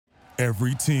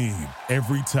Every team,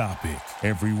 every topic,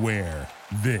 everywhere.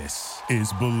 This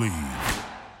is Believe.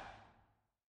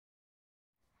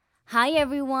 Hi,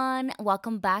 everyone.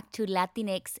 Welcome back to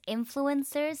Latinx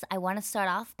Influencers. I want to start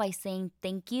off by saying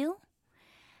thank you.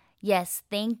 Yes,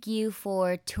 thank you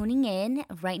for tuning in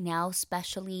right now,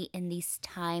 especially in these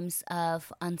times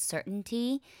of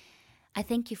uncertainty. I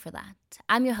thank you for that.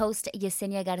 I'm your host,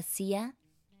 Yesenia Garcia.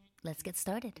 Let's get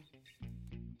started.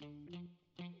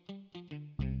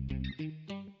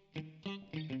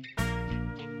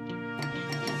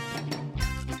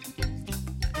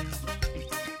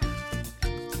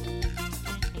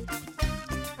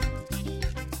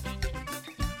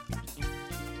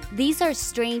 These are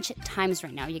strange times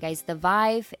right now, you guys. The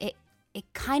vibe, it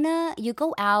kind of, you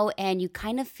go out and you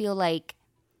kind of feel like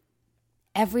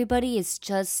everybody is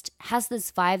just has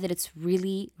this vibe that it's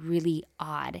really, really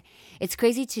odd. It's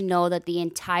crazy to know that the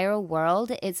entire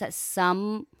world is at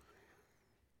some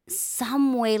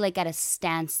way like at a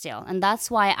standstill. And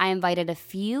that's why I invited a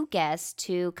few guests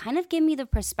to kind of give me the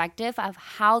perspective of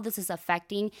how this is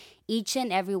affecting each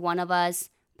and every one of us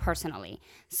personally.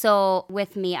 So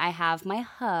with me, I have my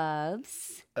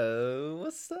hubs. Oh,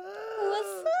 what's up?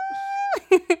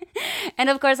 What's up? And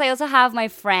of course, I also have my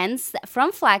friends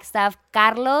from Flagstaff,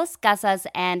 Carlos Casas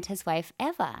and his wife,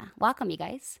 Eva. Welcome, you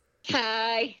guys.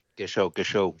 Hi. Good show, good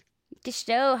show. Good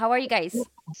show. How are you guys?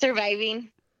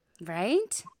 Surviving.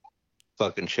 Right?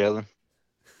 Fucking chilling.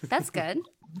 That's good.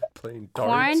 Playing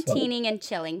darts. Quarantining and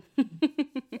chilling.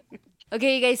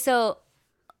 Okay, you guys, so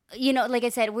like I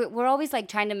said, we're always like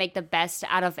trying to make the best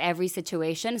out of every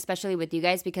situation, especially with you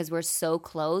guys because we're so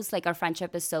close. Like our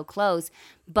friendship is so close.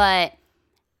 But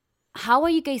how are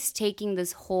you guys taking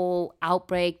this whole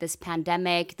outbreak, this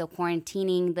pandemic, the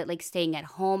quarantining, that like staying at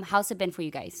home? How's it been for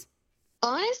you guys?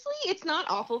 Honestly, it's not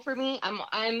awful for me.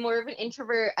 I'm more of an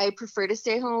introvert. I prefer to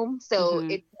stay home, so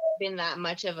it's not been that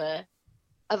much of a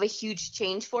huge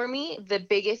change for me. The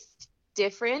biggest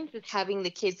difference is having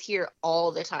the kids here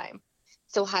all the time.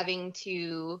 So having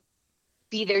to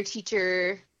be their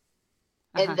teacher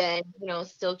and then,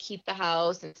 still keep the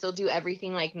house and still do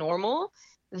everything like normal.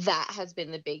 That has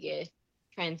been the biggest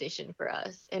transition for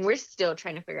us. And we're still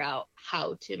trying to figure out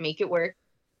how to make it work.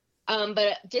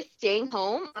 But just staying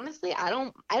home, honestly, I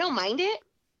don't mind it.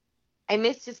 I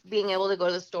miss just being able to go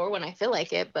to the store when I feel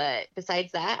like it. But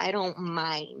besides that, I don't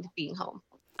mind being home.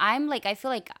 I feel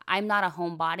like I'm not a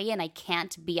homebody and I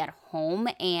can't be at home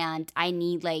and I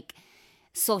need like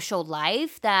social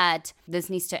life that this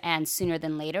needs to end sooner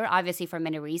than later, obviously for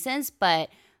many reasons, but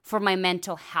for my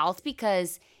mental health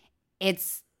because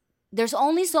there's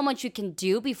only so much you can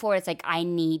do before it's like I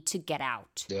need to get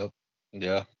out. Yep.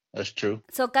 Yeah, that's true.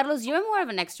 So Carlos, you're more of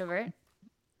an extrovert.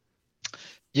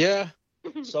 Yeah.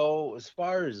 So as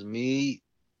far as me,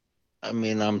 I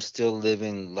mean, I'm still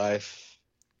living life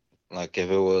like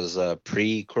if it was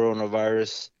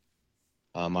pre-coronavirus.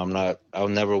 I was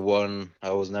never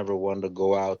one to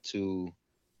go out to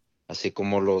así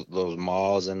como los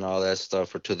malls and all that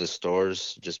stuff or to the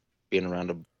stores, just being around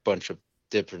a bunch of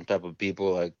different type of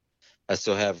people. Like I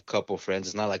still have a couple friends.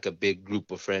 It's not like a big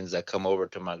group of friends that come over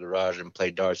to my garage and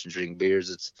play darts and drink beers.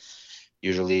 It's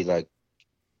usually like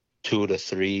 2 to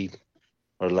 3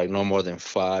 or like no more than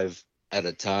 5 at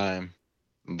a time.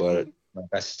 But like,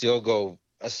 I still go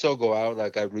out.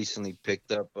 Like I recently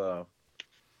picked up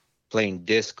playing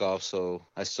disc golf, so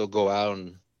I still go out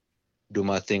and do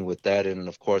my thing with that. And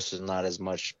of course, there's not as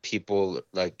much people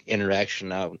like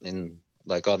interaction out in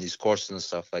like all these courses and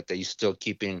stuff like that. You still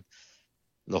keeping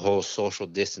the whole social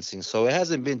distancing, so it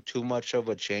hasn't been too much of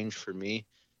a change for me,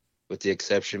 with the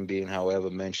exception being, however,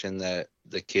 mentioned that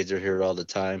the kids are here all the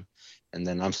time, and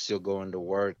then I'm still going to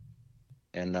work,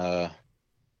 and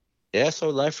yeah, so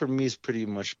life for me has pretty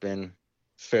much been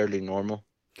fairly normal.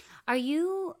 Are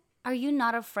you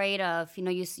not afraid of,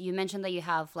 you mentioned that you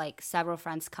have like several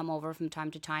friends come over from time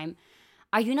to time.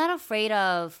 Are you not afraid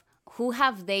of who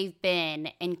have they been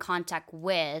in contact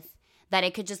with, that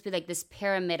it could just be like this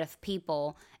pyramid of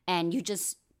people and you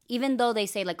just, even though they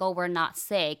say like, oh, we're not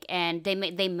sick, and they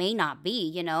may not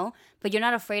be, but you're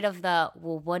not afraid of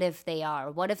well, what if they are?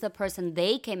 What if the person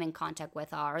they came in contact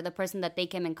with are, or the person that they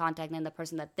came in contact and the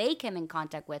person that they came in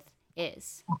contact with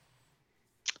is?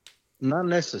 Not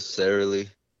necessarily.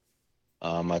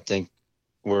 I think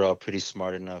we're all pretty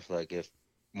smart enough. Like if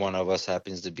one of us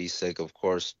happens to be sick, of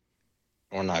course,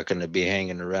 we're not going to be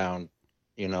hanging around,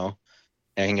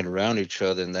 hanging around each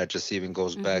other. And that just even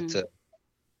goes back to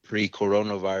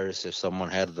pre-coronavirus. If someone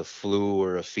had the flu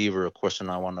or a fever, of course they're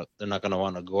not going to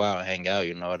want to go out and hang out.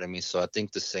 You know what I mean? So I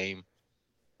think the same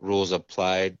rules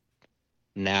applied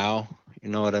now. You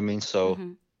know what I mean? So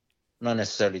not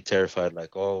necessarily terrified,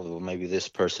 like, oh, well, maybe this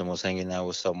person was hanging out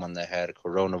with someone that had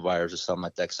coronavirus or something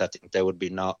like that. Because I think they would be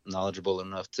not knowledgeable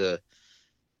enough to,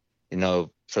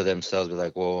 for themselves, be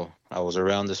like, well, I was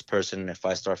around this person. And if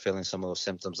I start feeling some of those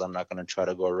symptoms, I'm not going to try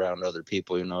to go around other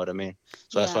people. You know what I mean?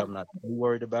 So that's why I'm not too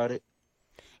worried about it.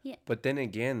 Yeah. But then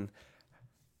again,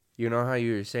 you know how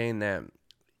you were saying that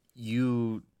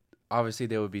obviously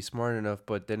they would be smart enough,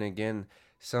 but then again,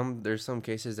 there's some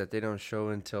cases that they don't show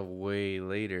until way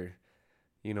later.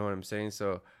 You know what I'm saying?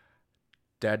 So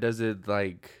that doesn't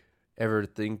ever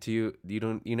think to you,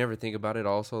 you never think about it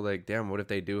also, like, damn, what if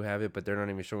they do have it but they're not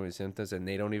even showing symptoms and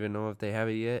they don't even know if they have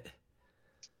it yet?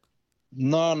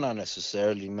 No, not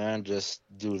necessarily, man. Just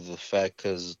due to the fact,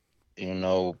 because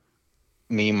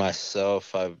me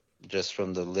myself, I've just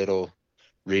from the little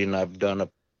reading I've done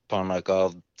upon like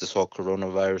all this whole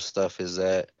coronavirus stuff, is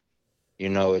that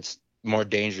it's more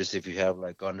dangerous if you have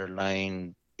like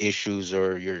underlying issues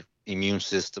or your immune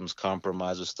system's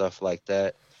compromised or stuff like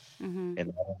that. Mm-hmm.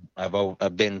 And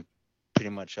I've been pretty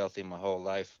much healthy my whole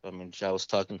life. I mean, I was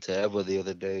talking to Eva the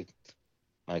other day.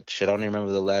 Like, shit, I don't even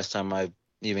remember the last time I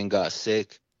even got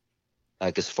sick.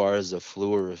 Like, as far as the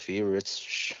flu or a fever,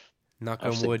 it's... Knock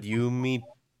on wood,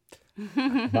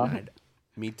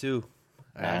 me too.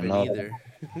 I haven't either.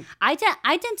 I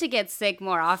tend to get sick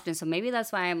more often, so maybe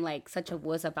that's why I'm like such a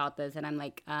wuss about this, and I'm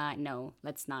like, no,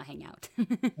 let's not hang out.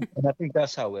 And I think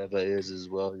that's how Eva is as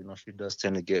well. She does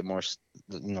tend to get more,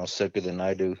 sicker than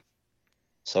I do.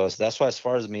 So that's why, as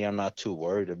far as me, I'm not too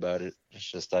worried about it. It's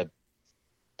just I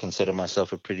consider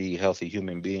myself a pretty healthy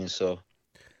human being. So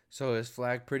is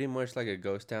Flag pretty much like a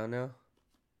ghost town now?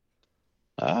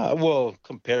 Well,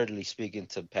 comparatively speaking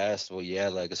to past, well, yeah,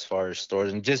 like as far as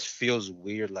stores, and it just feels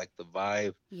weird, like the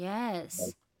vibe. Yes.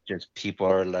 Like, just people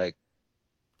are like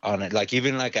on it, like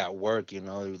even like at work,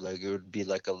 like it would be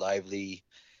like a lively,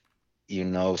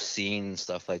 scene and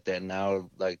stuff like that. Now,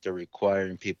 like they're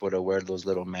requiring people to wear those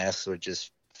little masks, so it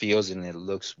just feels and it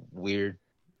looks weird.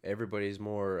 Everybody's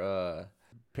more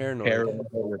paranoid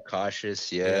or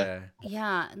cautious. Yeah,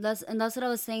 that's what I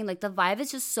was saying. Like, the vibe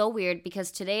is just so weird, because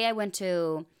today I went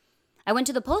to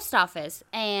the post office,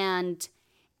 and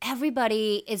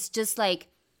everybody is just like,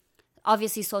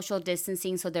 obviously social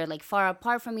distancing, so they're like far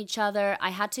apart from each other. I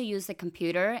had to use the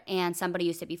computer, and somebody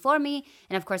used it before me,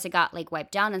 and of course it got like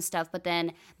wiped down and stuff. But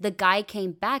then the guy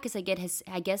came back because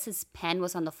I guess his pen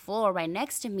was on the floor right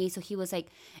next to me, so he was like,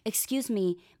 "Excuse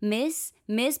me, miss,"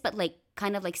 but like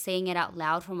kind of like saying it out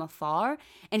loud from afar,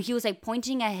 and he was like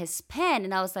pointing at his pen,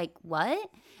 and I was like, "What?"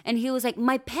 And he was like,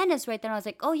 "My pen is right there." And I was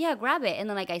like, "Oh yeah, grab it." And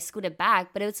then like I scooted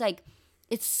back, but it was like,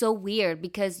 it's so weird,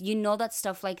 because that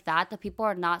stuff like that, the people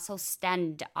are not so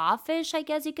standoffish, I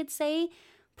guess you could say,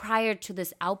 prior to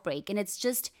this outbreak. And it's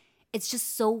just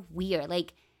so weird.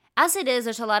 Like, as it is,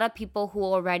 there's a lot of people who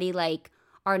already like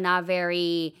are not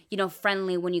very,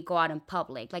 friendly when you go out in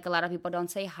public. Like, a lot of people don't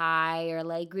say hi or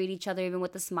like greet each other even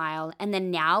with a smile. And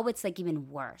then now it's like even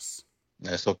worse.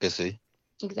 Eso que sí.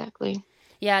 Exactly.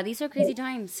 Yeah, these are crazy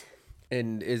times.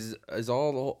 And is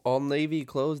all Navy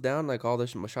closed down, like all the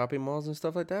shopping malls and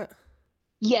stuff like that?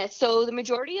 Yes. So the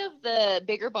majority of the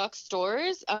bigger box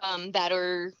stores that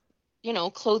are,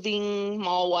 clothing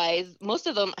mall wise, most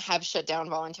of them have shut down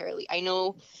voluntarily. I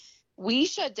know we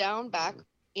shut down back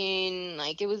in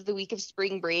it was the week of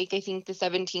spring break. I think the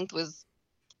 17th was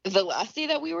the last day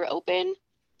that we were open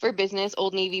for business.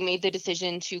 Old Navy made the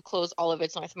decision to close all of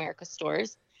its North America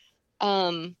stores.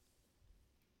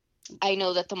 I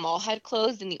know that the mall had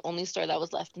closed, and the only store that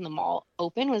was left in the mall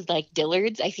open was like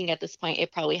Dillard's. I think at this point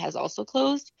it probably has also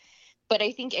closed. But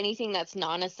I think anything that's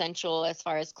non-essential as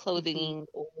far as clothing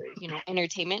or,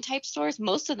 entertainment type stores,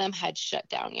 most of them had shut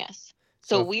down, yes.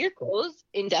 So we're closed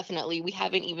indefinitely. We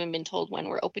haven't even been told when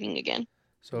we're opening again.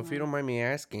 So if you don't mind me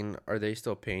asking, are they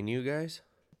still paying you guys?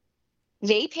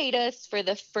 They paid us for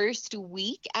the first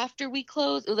week after we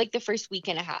closed. It was like the first week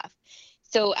and a half.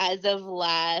 So as of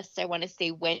last, I want to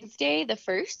say Wednesday, the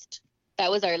 1st,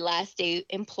 that was our last day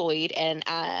employed. And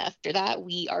after that,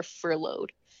 we are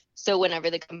furloughed. So whenever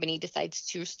the company decides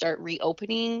to start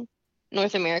reopening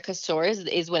North America stores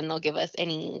is when they'll give us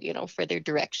any, further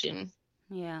direction.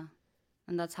 Yeah.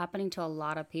 And that's happening to a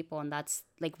lot of people. And that's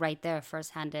like right there,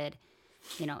 first-handed,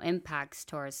 impacts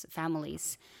towards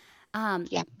families.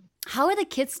 Yeah. How are the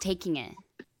kids taking it?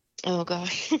 Oh,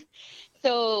 gosh.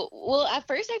 So, at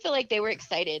first I feel like they were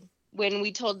excited when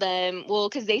we told them,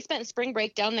 because they spent spring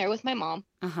break down there with my mom,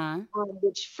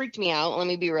 which freaked me out. Let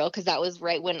me be real, because that was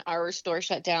right when our store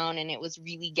shut down and it was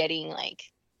really getting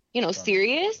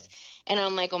serious. And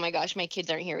I'm like, oh my gosh, my kids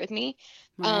aren't here with me.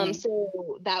 Right.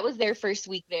 So that was their first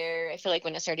week there. I feel like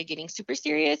when it started getting super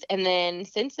serious. And then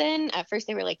since then, at first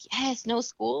they were like, yes, no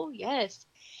school. Yes.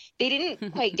 They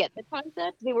didn't quite get the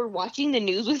concept. They were watching the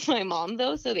news with my mom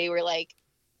though. So they were like,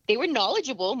 they were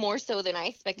knowledgeable more so than I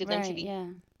expected them to Right, be. yeah.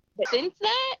 But since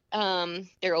that,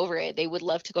 they're over it. They would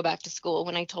love to go back to school.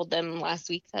 When I told them last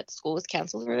week that school was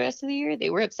canceled for the rest of the year, they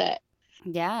were upset.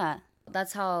 Yeah,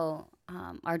 that's how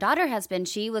our daughter has been.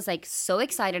 She was like so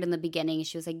excited in the beginning.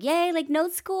 She was like, "Yay, like no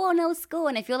school, no school."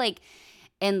 And I feel like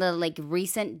in the like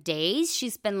recent days,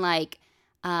 she's been like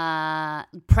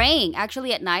praying.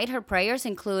 Actually at night, her prayers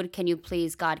include, "Can you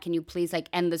please, God, can you please like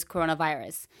end this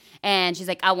coronavirus?" And she's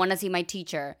like, "I want to see my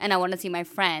teacher and I want to see my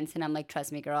friends." And I'm like,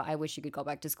 "Trust me, girl, I wish you could go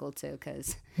back to school too,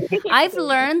 cuz I've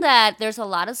learned that there's a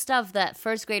lot of stuff that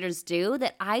first graders do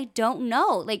that I don't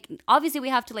know. Like obviously we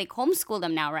have to like homeschool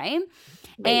them now, right?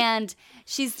 And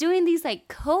she's doing these like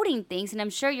coding things, and I'm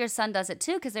sure your son does it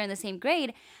too because they're in the same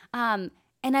grade. And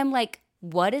I'm like,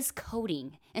 "What is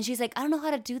coding?" And she's like, "I don't know how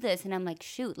to do this." And I'm like,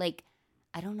 "Shoot, like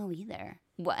I don't know either."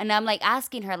 And I'm like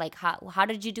asking her like, how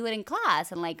did you do it in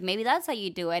class? And like maybe that's how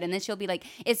you do it. And then she'll be like,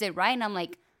 "Is it right?" And I'm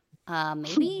like,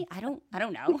 maybe I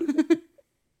don't know.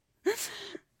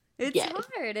 It's Yes.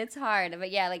 hard. It's hard.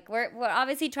 But yeah, like we're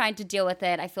obviously trying to deal with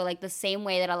it. I feel like the same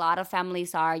way that a lot of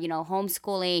families are,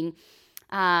 homeschooling.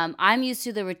 I'm used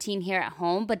to the routine here at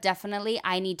home, but definitely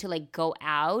I need to like go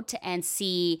out and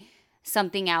see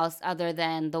something else other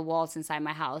than the walls inside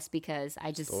my house because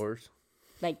I just Stores.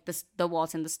 like the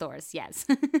walls in the stores. Yes.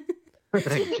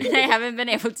 And I haven't been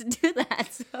able to do that.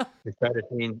 So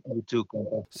You too,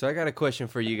 compa. So I got a question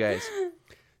for you guys.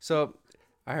 So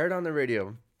I heard on the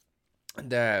radio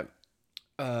that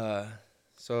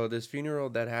so this funeral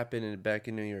that happened back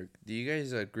in New York, do you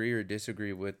guys agree or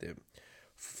disagree with it?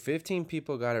 15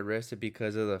 people got arrested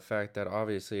because of the fact that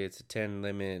obviously it's a 10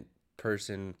 limit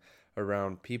person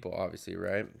around people, obviously,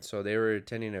 right? So they were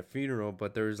attending a funeral,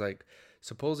 but there was like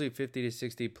supposedly 50 to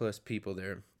 60 plus people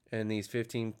there. And these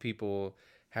 15 people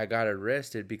had got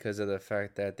arrested because of the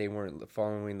fact that they weren't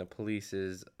following the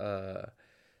police's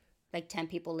like 10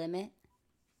 people limit.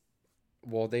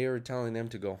 well, they were telling them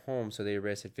to go home, so they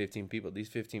arrested 15 people. These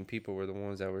 15 people were the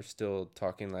ones that were still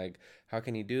talking like, how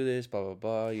can he do this, blah, blah,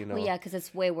 blah, you know. Well, yeah, because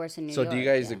it's way worse in New So York. do you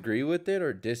guys yeah. agree with it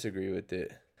or disagree with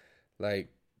it? Like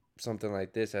something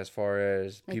like this as far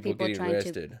as Like people getting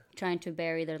arrested. trying to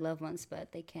bury their loved ones,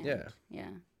 but they can't. Yeah. Yeah.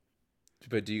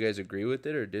 But do you guys agree with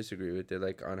it or disagree with it,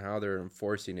 like on how they're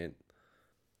enforcing it?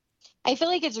 I feel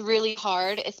like it's really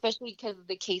hard, especially because of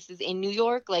the cases in New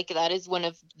York. Like that is one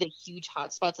of the huge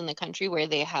hotspots in the country where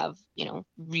they have,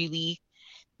 really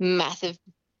massive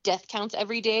death counts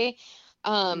every day.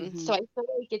 So I feel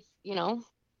like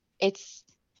it's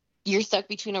you're stuck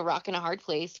between a rock and a hard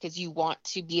place because you want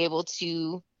to be able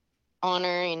to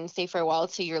honor and say farewell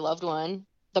to your loved one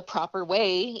the proper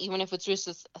way, even if it's just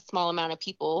a small amount of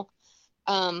people.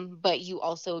 But you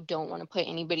also don't want to put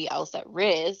anybody else at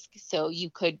risk. So you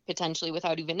could potentially,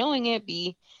 without even knowing it,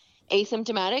 be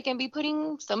asymptomatic and be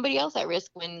putting somebody else at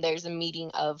risk when there's a meeting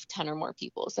of 10 or more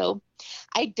people. So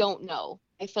I don't know.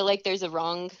 I feel like there's a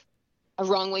wrong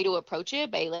way to approach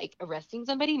it by like arresting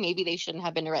somebody. Maybe they shouldn't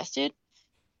have been arrested.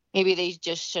 Maybe they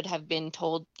just should have been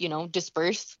told,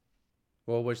 disperse.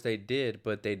 Well, which they did,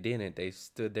 but they didn't. They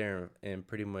stood there and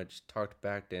pretty much talked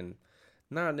back and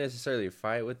not necessarily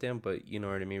fight with them, but you know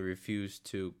what I mean, refused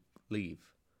to leave.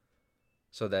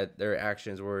 So that their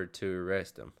actions were to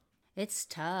arrest them. It's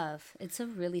tough. It's a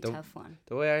really tough one.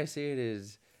 The way I see it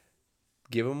is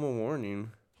give them a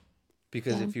warning.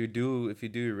 Because if you do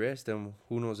arrest them,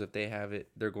 who knows if they have it,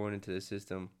 they're going into the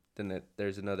system, then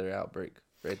there's another outbreak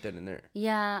right then and there.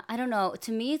 Yeah, I don't know.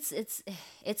 To me,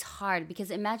 it's hard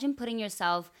because imagine putting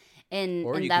yourself in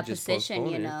Or you that could just position.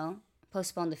 postpone it.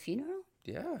 Postpone the funeral.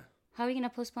 Yeah. How are you gonna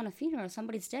postpone a funeral?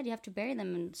 Somebody's dead. You have to bury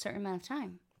them in a certain amount of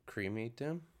time. Cremate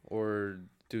them or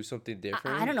do something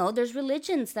different. I don't know. There's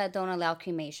religions that don't allow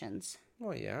cremations.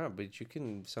 Well, yeah, but you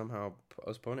can somehow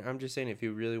postpone it. I'm just saying if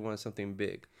you really want something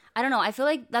big. I don't know. I feel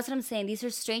like that's what I'm saying. These are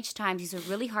strange times. These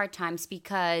are really hard times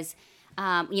because,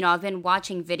 I've been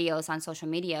watching videos on social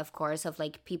media, of course, of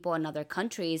like people in other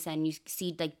countries, and you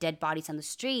see like dead bodies on the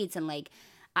streets, and like,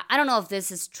 I don't know if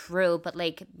this is true, but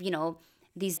like,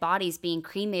 these bodies being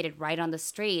cremated right on the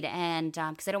street, and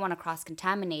because I don't want to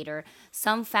cross-contaminate, or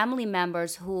some family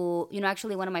members who,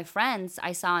 actually one of my friends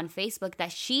I saw on Facebook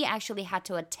that she actually had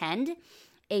to attend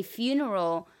a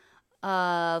funeral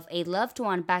of a loved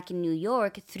one back in New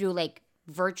York through like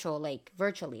virtually,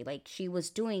 like she was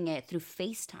doing it through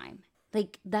FaceTime.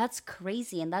 Like that's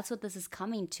crazy, and that's what this is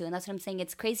coming to, and that's what I'm saying.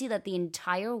 It's crazy that the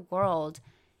entire world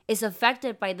is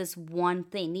affected by this one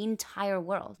thing, the entire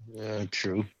world. Yeah,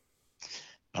 true.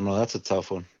 I know that's a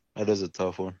tough one. That is a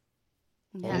tough one.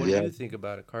 Well, Yeah. what do Yeah. you think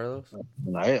about it, Carlos?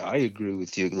 And I agree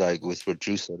with you, like with what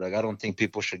you said. Like I don't think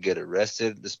people should get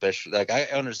arrested, especially like I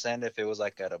understand if it was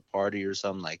like at a party or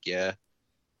something, like yeah,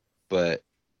 but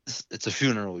it's a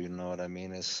funeral, you know what I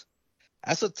mean?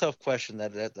 That's a tough question.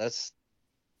 That's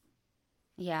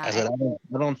Yeah. I said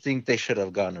I don't think they should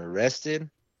have gotten arrested.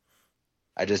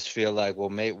 I just feel like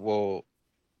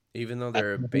Even though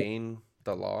they're obeying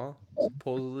the law,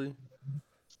 supposedly.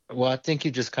 I think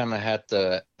you just kind of have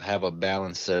to have a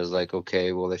balance there. It's like,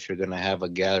 okay, well, if you're gonna have a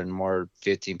gathering more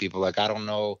 15 people, like I don't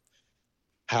know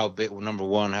how big, number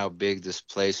one, how big this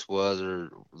place was, or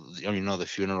the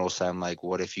funeral sound like.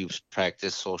 What if you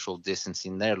practice social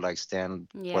distancing there, like stand?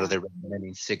 Yeah. What are they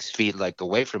recommending? 6 feet, like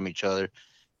away from each other,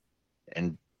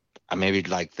 and maybe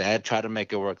like that. Try to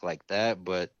make it work like that,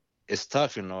 but it's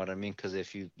tough, you know what I mean? Because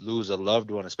if you lose a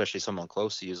loved one, especially someone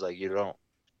close to you, it's like you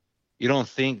don't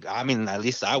think. I mean, at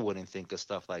least I wouldn't think of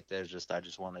stuff like that. It's just I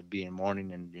just want to be in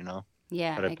mourning and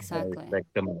Yeah, try to exactly. like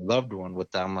my loved one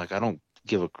with that. I'm like, I don't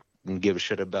give a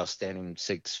shit about standing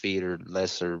 6 feet or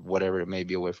less or whatever it may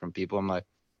be away from people. I'm like,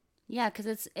 Yeah,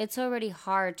 because it's already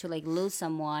hard to like lose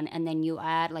someone, and then you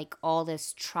add like all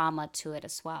this trauma to it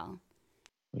as well.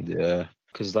 yeah,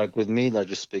 because like with me, like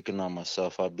just speaking on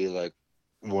myself, I'd be like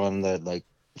one that like,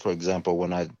 for example,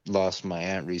 when I lost my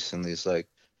aunt recently, it's like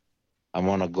I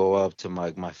want to go up to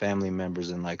my family members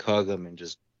and like hug them and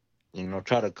just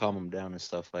try to calm them down and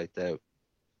stuff like that.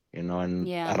 And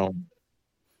Yeah. I don't.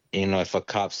 If a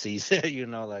cop sees it,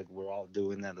 like we're all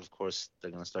doing that, of course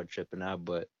they're gonna start tripping out.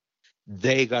 But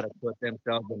they gotta put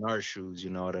themselves in our shoes. You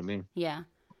know what I mean? Yeah.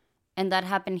 And that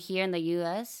happened here in the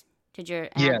U.S. Did your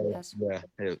Yeah, aunt pass?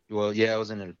 yeah. Well, yeah, I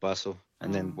was in El Paso,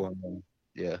 and then Oh.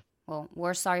 yeah. Well,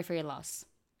 we're sorry for your loss.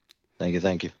 Thank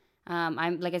you.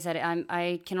 I'm like I said,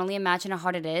 I can only imagine how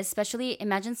hard it is. Especially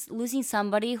imagine losing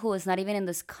somebody who is not even in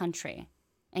this country,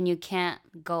 and you can't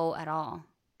go at all.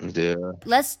 Yeah.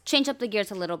 Let's change up the gears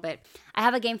a little bit. I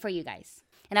have a game for you guys,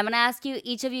 and I'm gonna ask you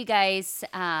each of you guys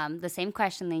the same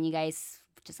question, and you guys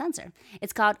just answer.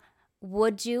 It's called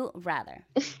 "Would You Rather."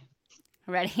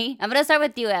 Ready? I'm gonna start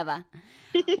with you, Eva.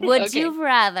 Would Okay. you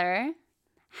rather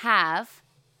have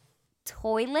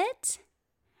toilet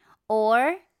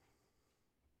or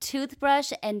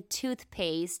toothbrush and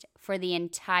toothpaste for the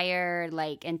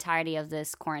entirety of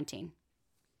this quarantine?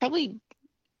 Probably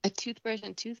a toothbrush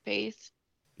and toothpaste.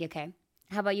 Okay.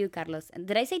 How about you, Carlos?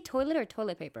 Did I say toilet or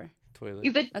toilet paper? Toilet.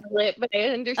 You said toilet, but I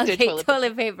understood Okay, toilet.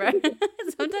 toilet paper.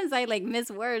 Sometimes I miss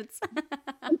words. I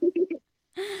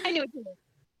know what you mean.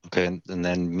 Okay, and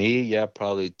then me, yeah,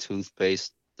 probably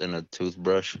toothpaste and a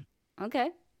toothbrush.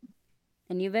 Okay.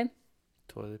 And you, babe?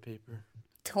 Toilet paper.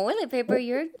 Toilet paper?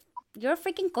 You're a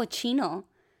freaking cochino.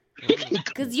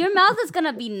 Because your mouth is going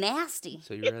to be nasty.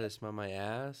 So you rather smell my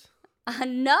ass?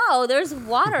 No, there's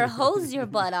water. Hose your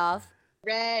butt off.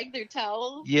 Rags or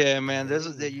towels. Yeah, man,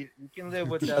 you can live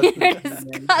with that. You're man. You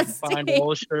can disgusting. find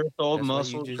old shirts, old That's why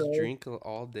muscle you just shirts. drink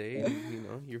all day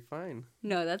and, you're fine.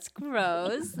 No, that's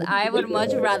gross. I would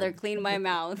much rather clean my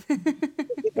mouth.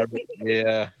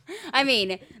 Yeah. I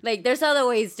mean, there's other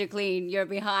ways to clean your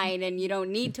behind, and you don't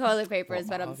need toilet paper, is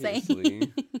what I'm saying.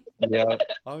 Obviously. Yeah.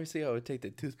 Obviously, I would take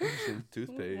the toothbrush and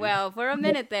toothpaste. Well, for a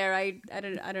minute there, I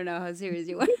don't know how serious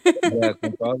you were. Yeah, I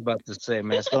was about to say,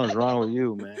 man, something's wrong with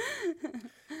you, man.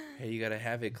 Hey, you gotta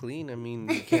have it clean. I mean,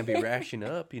 you can't be rashing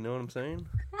up. You know what I'm saying?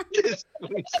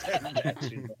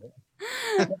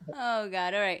 Oh,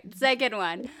 God. All right. Second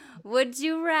one. Would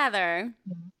you rather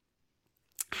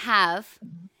have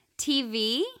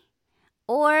TV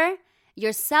or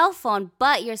your cell phone,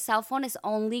 but your cell phone is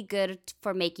only good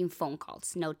for making phone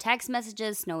calls? No text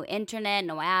messages, no internet,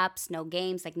 no apps, no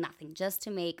games, nothing. Just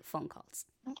to make phone calls.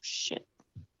 Oh shit!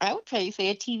 I would probably say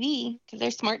a TV because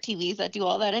there's smart TVs that do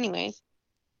all that anyways.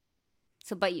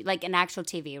 So, but an actual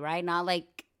TV, right? Not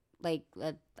like an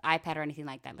iPad or anything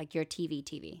like that. Like your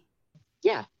TV.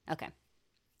 Yeah. Okay.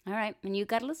 All right. And you,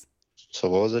 Carlos? So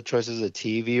what was the choices? A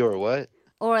TV or what?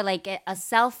 Or a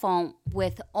cell phone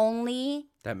with only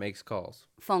That makes calls.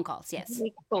 phone calls. Yes.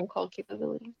 Make phone call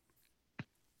capability.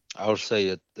 I would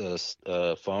say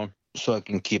a phone, so I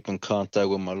can keep in contact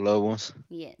with my loved ones.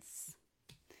 Yes.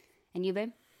 And you,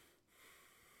 babe?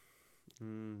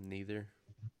 Neither.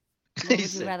 What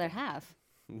would you rather have?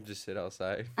 Just sit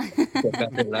outside.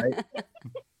 Right?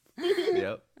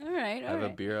 Yep. All right. All Have a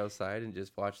right. beer outside and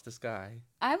just watch the sky.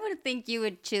 I would think you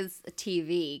would choose a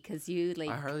TV because you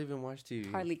I hardly even watch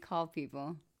TV. hardly call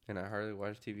people. And I hardly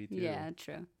watch TV too. Yeah,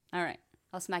 true. All right.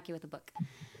 I'll smack you with a book.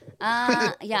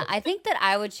 Yeah, I think that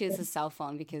I would choose a cell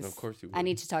phone because Of course you I would.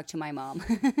 need to talk to my mom.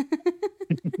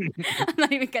 I'm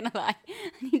not even gonna lie.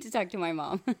 I need to talk to my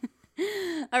mom.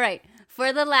 All right,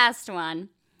 for the last one,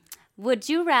 would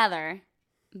you rather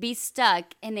be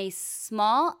stuck in a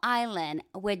small island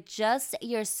with just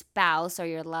your spouse or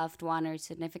your loved one or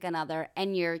significant other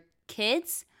and your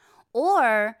kids,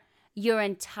 or your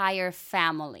entire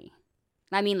family?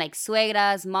 I mean, like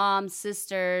suegras, moms,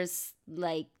 sisters,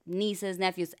 like nieces,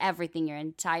 nephews, everything, your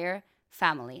entire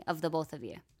family of the both of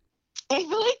you. I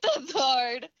feel like that's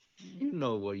hard. You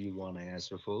know what you want to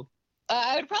answer, fool.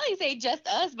 I would probably say just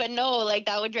us, but no, like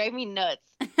that would drive me nuts.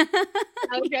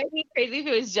 That would drive me crazy if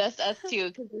it was just us two.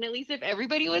 Because then at least if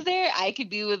everybody was there, I could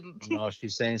be with. No,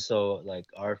 she's saying so like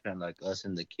our family, like us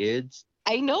and the kids.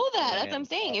 I know that. That's what And I'm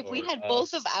saying. If we or had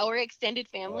both us. of our extended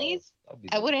families, I'll be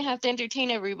I wouldn't have to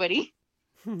entertain everybody.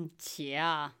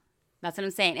 Yeah, that's what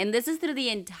I'm saying. And this is through the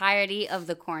entirety of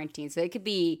the quarantine. So it could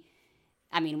be,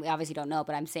 I mean, we obviously don't know,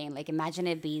 but I'm saying, like, imagine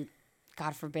it be,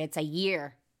 God forbid, it's a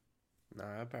year.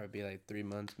 Nah, I'd probably be like 3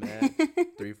 months max,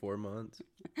 3-4 months.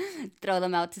 Throw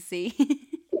them out to sea.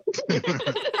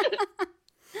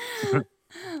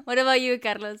 What about you,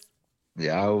 Carlos?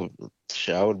 Yeah,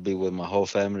 I would be with my whole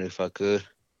family if I could.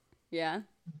 Yeah.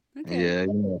 Okay. Yeah,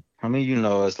 I mean,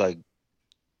 it's like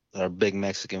our big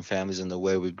Mexican families and the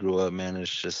way we grew up, man.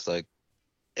 It's just like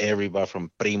everybody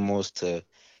from primos to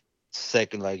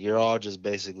second, like you're all just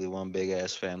basically one big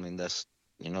ass family. And that's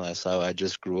how I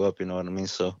just grew up. You know what I mean?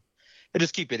 So it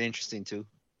just keep it interesting too.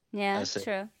 Yeah, I say,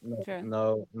 true. True.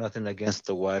 No, nothing against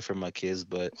the wife or my kids,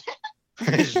 but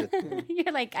it's just,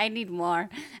 You're like, I need more.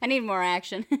 I need more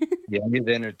action. yeah, I need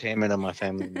the entertainment of my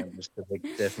family members to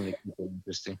definitely keep it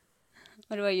interesting.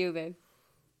 What about you, babe?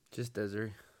 Just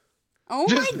Desiree. Oh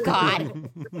my God.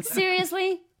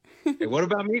 Seriously? Hey, what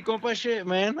about me, compa? Shit,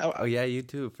 man. Oh yeah, you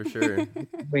too, for sure.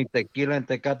 Bring tequila and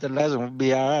tecate last, and we'll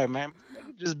be all right, man.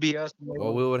 Just be us.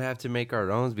 Well, we would have to make our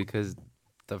own because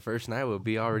the first night will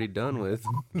be already done with.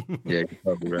 Yeah, you're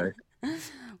probably right.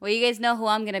 Well, you guys know who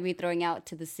I'm going to be throwing out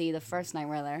to the sea the first night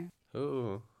we're there.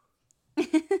 Ooh.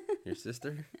 Your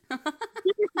sister?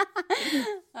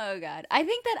 Oh, God. I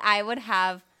think I would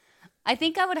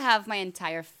have my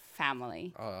entire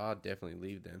family. Oh, I'll definitely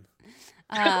leave then.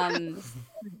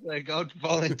 Like, I'll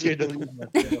volunteer to leave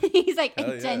myself. He's like Hell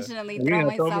yeah. intentionally You're throw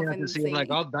gonna throw myself me out in to the sea, sea. I'm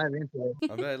like, I'll dive into it.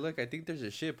 I'll be like, look, I think there's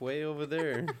a ship way over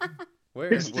there. Where?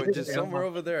 Just somewhere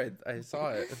over there. I saw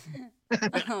it.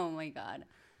 Oh my God.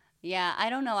 Yeah, I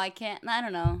don't know. I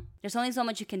don't know. There's only so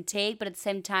much you can take, but at the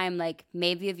same time, like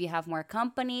maybe if you have more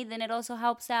company, then it also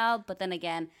helps out. But then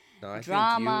again, No, I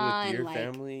drama think you with your and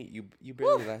like, family, you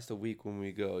barely last a week when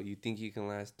we go. You think you can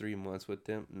last 3 months with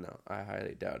them? No, I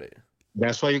highly doubt it.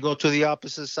 That's why you go to the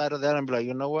opposite side of that and be like,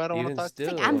 you know what? I don't want Even to talk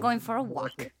still, I'm going for a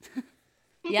walk.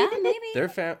 Yeah, maybe.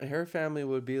 her family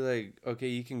would be like, okay,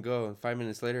 you can go. And 5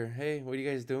 minutes later, hey, what are you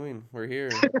guys doing? We're here.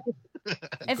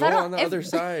 If Go I don't, on the if, other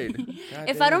side.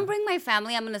 if I don't bring my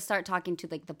family, I'm gonna start talking to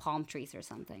like the palm trees or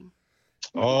something.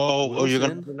 Oh, you're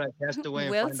going to Wilson? be like Castaway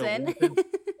and Wilson. find a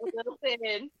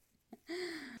Listen,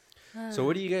 So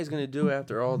what are you guys gonna do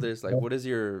after all this? Like, what is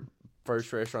your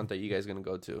first restaurant that you guys gonna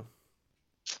go to?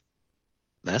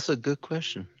 That's a good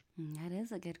question. That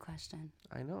is a good question.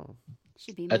 I know,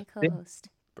 Should be I my think- co-host.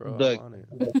 bro. The- I'm on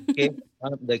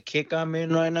it. The kick I'm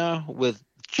in right now with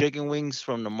chicken wings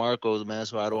from the Marcos, man.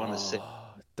 So I don't want to say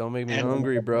Don't make me And-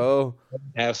 hungry, bro.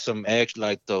 have some extra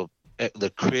like the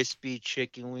crispy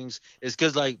chicken wings. It's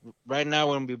because like right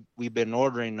now when we've been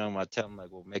ordering them, I tell them like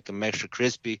we'll make them extra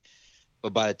crispy.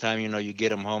 But by the time you get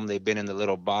them home, they've been in the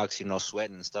little box,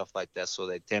 sweating and stuff like that. So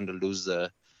they tend to lose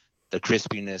the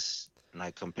crispiness.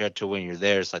 Like compared to when you're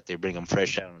there, it's like they bring them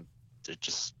fresh out. And they're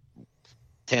just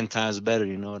 10 times better.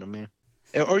 You know what I mean?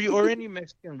 Or any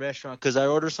Mexican restaurant, because I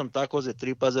ordered some tacos de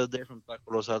tripas the other day from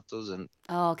Taco Los Altos, and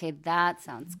Oh, okay, that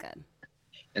sounds good.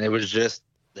 it was just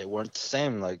they weren't the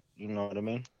same. Like, you know what I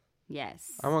mean?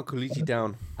 Yes. I want culichi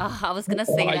down. Oh, I was gonna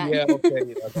say that. yeah,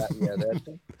 okay, that's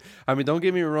I mean, don't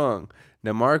get me wrong.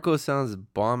 Namarco sounds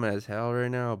bomb as hell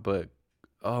right now, but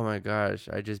oh my gosh,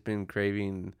 I just been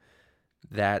craving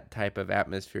that type of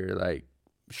atmosphere, like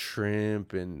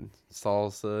shrimp and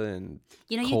salsa and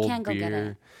You cold can't go beer. get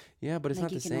it. Yeah, but it's Like,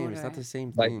 not you the can same. It's order not the it.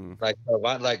 same like thing.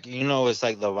 it's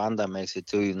like the banda makes it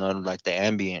too. Like the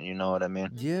ambient. You know what I mean?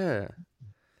 Yeah.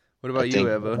 What I about you, think-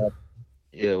 Eva?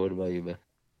 Yeah. What about you, man?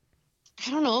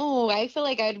 I don't know. I feel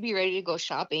like I'd be ready to go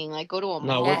shopping, like go to a No,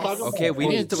 mall. we're Yes. talking about Okay, we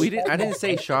food. didn't. I didn't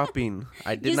say shopping.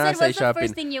 I did You not said say what's the shopping.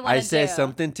 first thing you wanna I said do?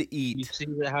 something to You eat. see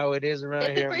how it is around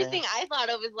That's the here, first man. thing I thought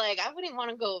of is like I wouldn't want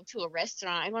to go to a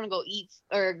restaurant. I want to go eat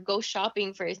or go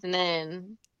shopping first and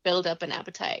then build up an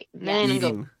appetite. And then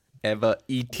go. Eva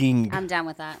eating. I'm down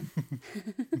with that.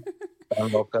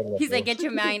 He's like, get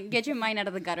your mind out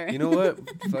of the gutter. You know what?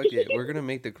 Fuck it. We're gonna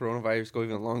make the coronavirus go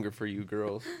even longer for you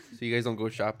girls, so you guys don't go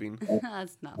shopping.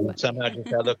 That's not funny. Somehow just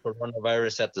have the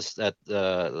coronavirus at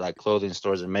the like clothing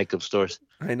stores and makeup stores.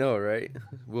 I know, right?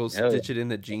 We'll stitch it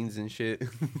into jeans and shit.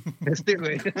 Let's do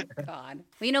it. God.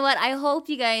 Well, you know what? I hope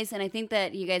you guys, and I think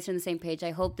that you guys are on the same page.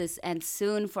 I hope this ends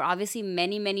soon for obviously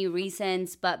many, many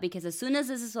reasons. But because as soon as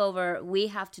this is over, we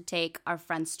have to take our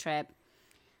friend's trip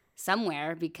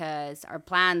somewhere because our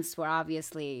plans were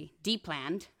obviously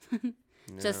deplanned.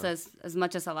 Just as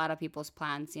much as a lot of people's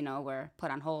plans, were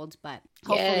put on hold. But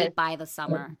hopefully by the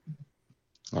summer.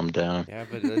 I'm down. Yeah,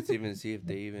 but let's even see if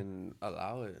they even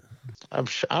allow it.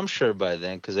 I'm sure by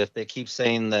then, because if they keep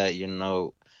saying that,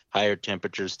 higher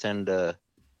temperatures tend to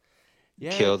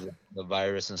kill the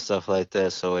virus and stuff like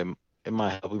that, so it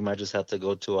might help. We might just have to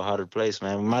go to a hotter place,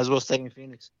 man. We might as well stay in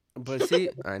Phoenix. But see,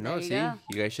 I know. You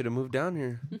guys should have moved down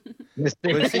here.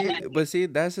 but see,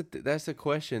 that's the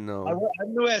question though. I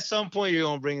knew at some point you're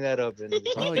gonna bring that up.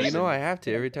 Oh, I have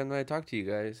to every time that I talk to you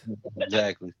guys.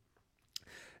 Exactly.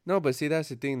 No, but see, that's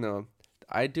the thing though.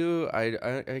 I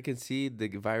can see the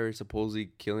virus supposedly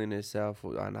killing itself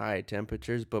on high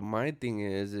temperatures, but my thing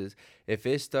is if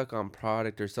it's stuck on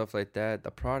product or stuff like that,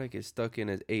 the product is stuck in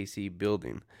an AC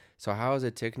building. So how is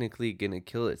it technically gonna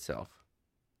kill itself?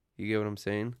 You get what I'm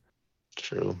saying?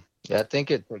 True. Yeah, I think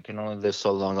it can only live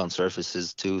so long on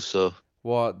surfaces too. So,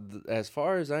 well, as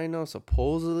far as I know,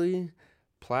 supposedly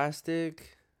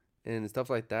plastic and stuff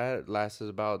like that lasts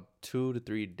about 2 to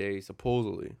 3 days.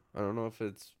 Supposedly, I don't know if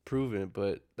it's proven,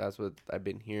 but that's what I've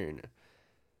been hearing.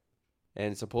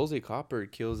 And supposedly copper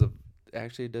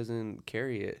actually doesn't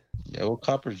carry it. Yeah, well,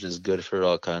 copper's just good for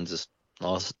all kinds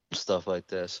of stuff like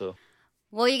that. So.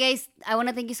 Well, you guys, I want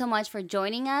to thank you so much for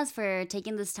joining us, for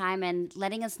taking this time and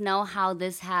letting us know how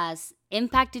this has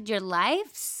impacted your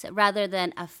lives rather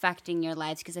than affecting your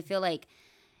lives. Because I feel like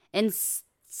in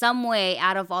some way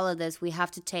out of all of this, we have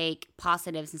to take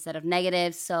positives instead of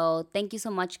negatives. So thank you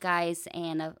so much, guys.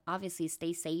 And obviously,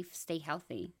 stay safe, stay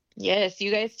healthy. Yes,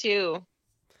 you guys too.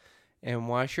 And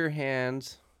wash your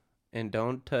hands and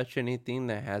don't touch anything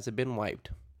that hasn't been wiped.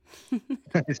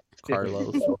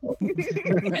 Carlos.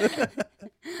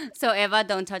 So Eva,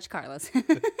 don't touch Carlos.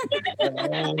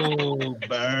 Oh,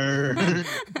 burn.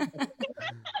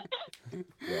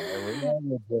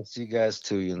 Yeah, just you guys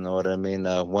too. You know what I mean.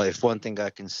 If one thing I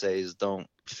can say is don't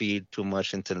feed too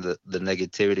much into the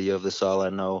negativity of this all. I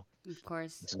know, of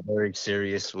course, it's very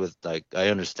serious. With I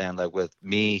understand, with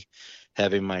me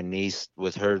having my niece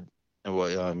with her.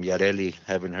 Yareli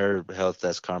having her health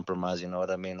that's compromised, you know what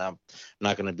I mean? I'm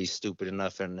not going to be stupid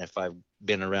enough, and if I've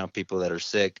been around people that are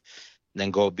sick,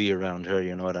 then go be around her,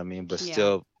 you know what I mean? But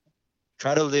still,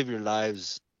 try to live your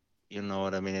lives, you know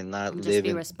what I mean, and not live.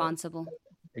 Be responsible.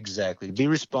 Exactly. Be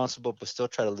responsible, but still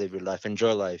try to live your life.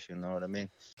 Enjoy life, you know what I mean?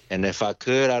 And if I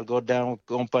could, I'd go down with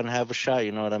Gompa and have a shot,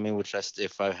 you know what I mean?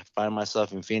 If I find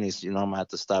myself in Phoenix, I'm going to have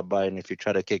to stop by, and if you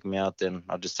try to kick me out, then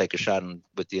I'll just take a shot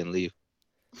with you and leave.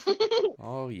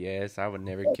 Oh yes, I would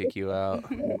never kick you out.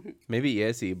 Maybe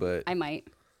Yesy, but I might.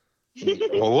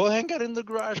 Well, we'll hang out in the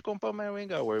garage, compa, man. We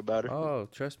ain't gotta worry about it. Oh,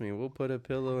 trust me, we'll put a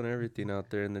pillow and everything out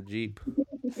there in the Jeep.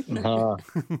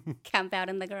 Camp out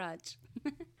in the garage.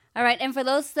 All right, and for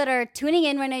those that are tuning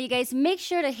in right now, you guys, make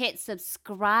sure to hit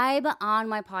subscribe on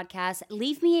my podcast.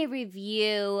 Leave me a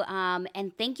review,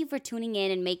 and thank you for tuning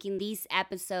in and making these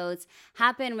episodes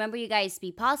happen. Remember, you guys,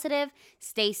 be positive,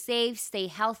 stay safe, stay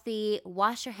healthy,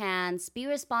 wash your hands, be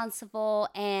responsible,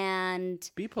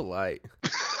 and... be polite.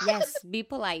 Yes, be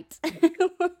polite.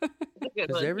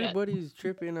 Because everybody's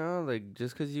tripping out,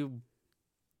 just because you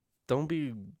don't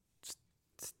be...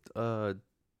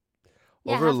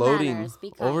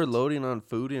 overloading on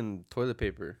food and toilet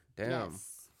paper. Damn.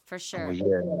 Yes, for sure. Oh,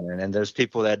 yeah, and there's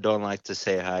people that don't like to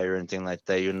say hi or anything like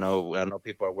that. I know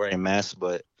people are wearing masks,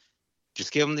 but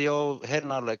just give them the old head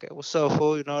nod, like, hey, what's up,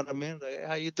 fool? You know what I mean? Like, hey,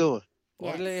 how you doing?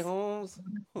 Yes. Holmes.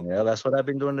 Yeah, that's what I've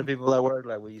been doing to people at work.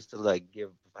 We used to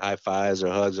give high fives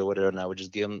or hugs or whatever. Now we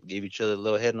just give each other a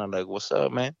little head nod, like, what's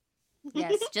up, man?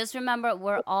 Yes, just remember,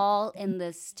 we're all in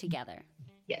this together.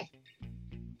 Yeah.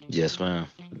 Yes, ma'am.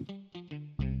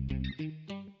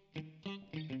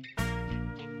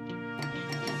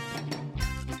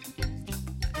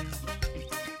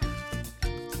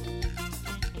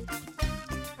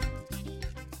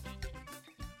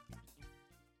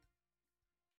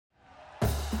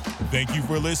 Thank you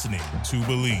for listening to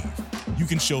Believe. You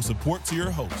can show support to your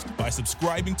host by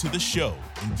subscribing to the show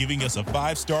and giving us a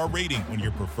 5-star rating on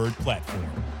your preferred platform.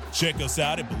 Check us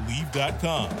out at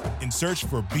Believe.com and search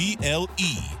for BLEAV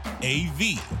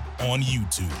on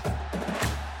YouTube.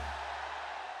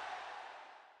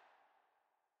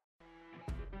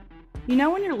 You know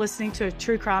when you're listening to a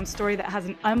true crime story that has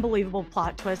an unbelievable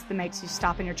plot twist that makes you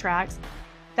stop in your tracks?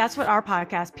 That's what our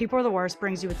podcast, People Are the Worst,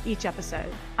 brings you with each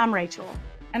episode. I'm Rachel.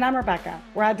 And I'm Rebecca.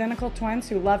 We're identical twins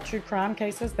who love true crime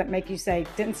cases that make you say,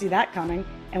 didn't see that coming,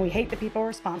 and we hate the people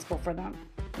responsible for them.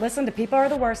 Listen to People Are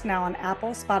the Worst now on Apple,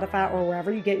 Spotify, or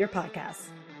wherever you get your podcasts.